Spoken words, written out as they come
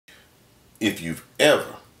if you've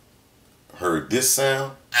ever heard this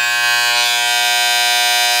sound,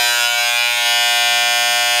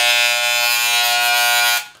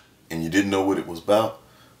 and you didn't know what it was about,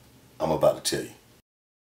 I'm about to tell you.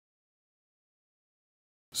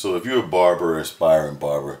 So if you're a barber, aspiring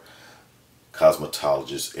barber,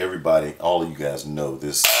 cosmetologist, everybody, all of you guys know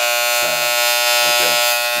this sound,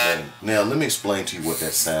 okay? Now let me explain to you what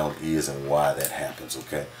that sound is and why that happens,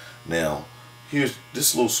 okay? Now, here's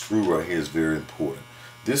this little screw right here is very important.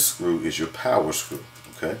 This screw is your power screw,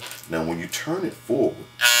 okay? Now when you turn it forward,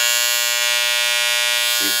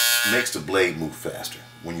 it makes the blade move faster.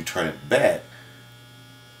 When you turn it back,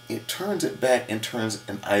 it turns it back and turns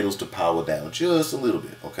and idles the power down just a little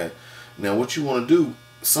bit, okay? Now what you want to do,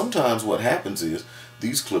 sometimes what happens is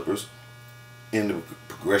these clippers, in the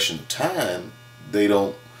progression of time, they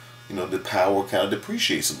don't, you know, the power kind of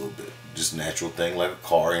depreciates a little bit. Just natural thing like a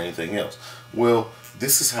car or anything else. Well,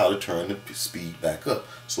 this is how to turn the speed back up.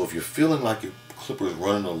 So if you're feeling like your clipper is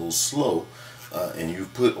running a little slow and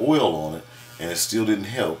you've put oil on it and it still didn't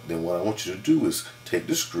help, then what I want you to do is take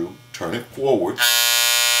the screw, turn it forward,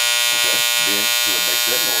 okay, then it'll make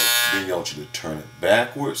that noise. Then I want you to turn it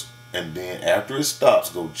backwards, and then after it stops,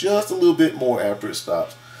 go just a little bit more after it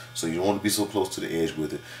stops. So you don't want to be so close to the edge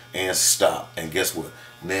with it, and stop. And guess what?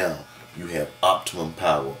 Now you have optimum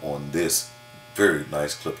power on this very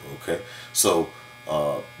nice clipper, okay? So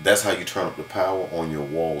that's how you turn up the power on your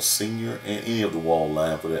Wahl Senior and any of the Wahl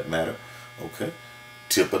line for that matter, okay?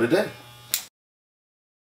 Tip of the day.